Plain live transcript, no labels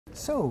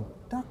So,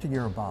 Dr.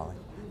 Yarabali,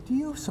 do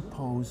you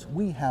suppose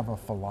we have a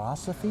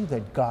philosophy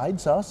that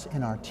guides us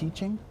in our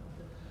teaching?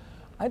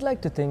 I'd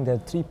like to think there are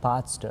three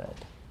parts to it.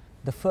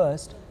 The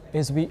first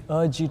is we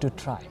urge you to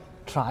try.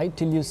 Try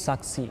till you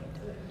succeed.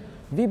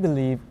 We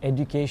believe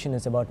education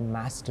is about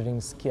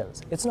mastering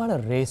skills. It's not a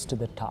race to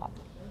the top.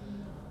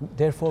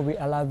 Therefore, we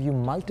allow you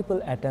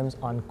multiple attempts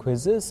on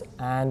quizzes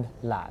and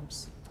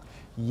labs.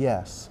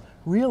 Yes,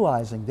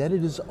 realizing that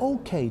it is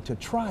okay to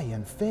try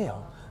and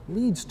fail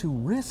leads to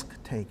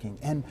risk-taking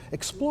and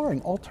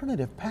exploring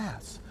alternative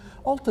paths.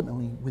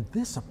 Ultimately, with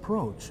this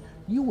approach,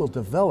 you will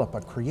develop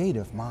a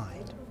creative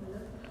mind.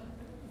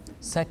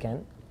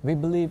 Second, we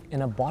believe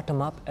in a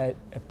bottom-up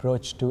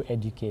approach to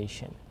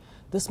education.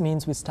 This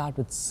means we start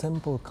with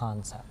simple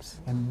concepts.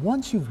 And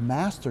once you've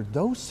mastered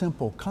those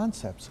simple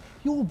concepts,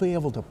 you will be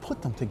able to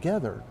put them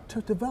together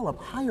to develop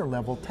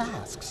higher-level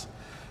tasks.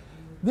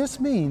 This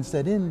means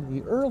that in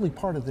the early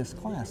part of this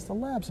class, the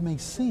labs may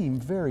seem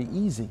very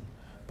easy,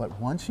 but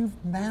once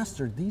you've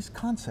mastered these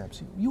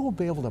concepts, you will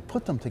be able to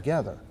put them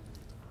together.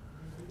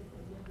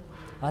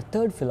 Our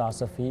third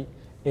philosophy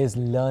is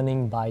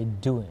learning by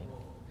doing.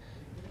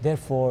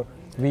 Therefore,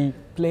 we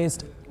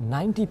placed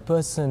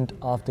 90%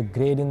 of the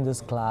grade in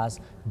this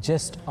class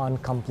just on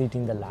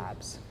completing the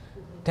labs.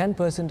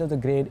 10% of the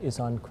grade is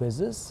on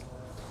quizzes,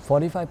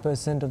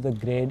 45% of the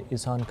grade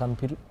is on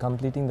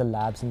completing the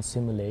labs in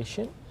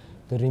simulation.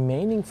 The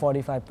remaining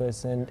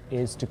 45%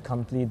 is to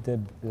complete the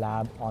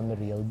lab on the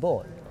real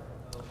board.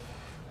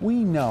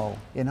 We know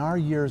in our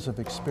years of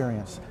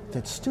experience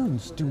that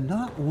students do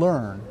not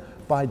learn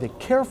by the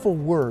careful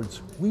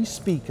words we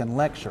speak in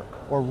lecture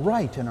or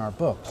write in our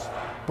books,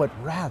 but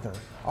rather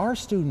our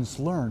students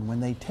learn when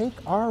they take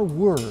our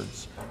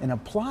words and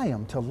apply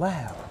them to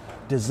lab,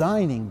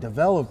 designing,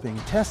 developing,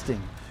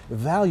 testing,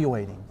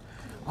 evaluating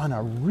on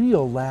a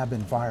real lab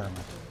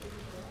environment.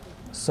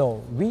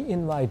 So we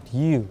invite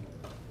you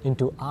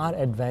into our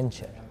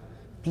adventure.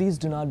 Please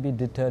do not be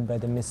deterred by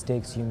the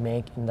mistakes you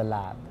make in the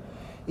lab.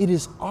 It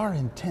is our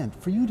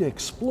intent for you to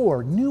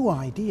explore new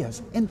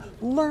ideas and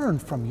learn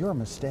from your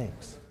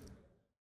mistakes.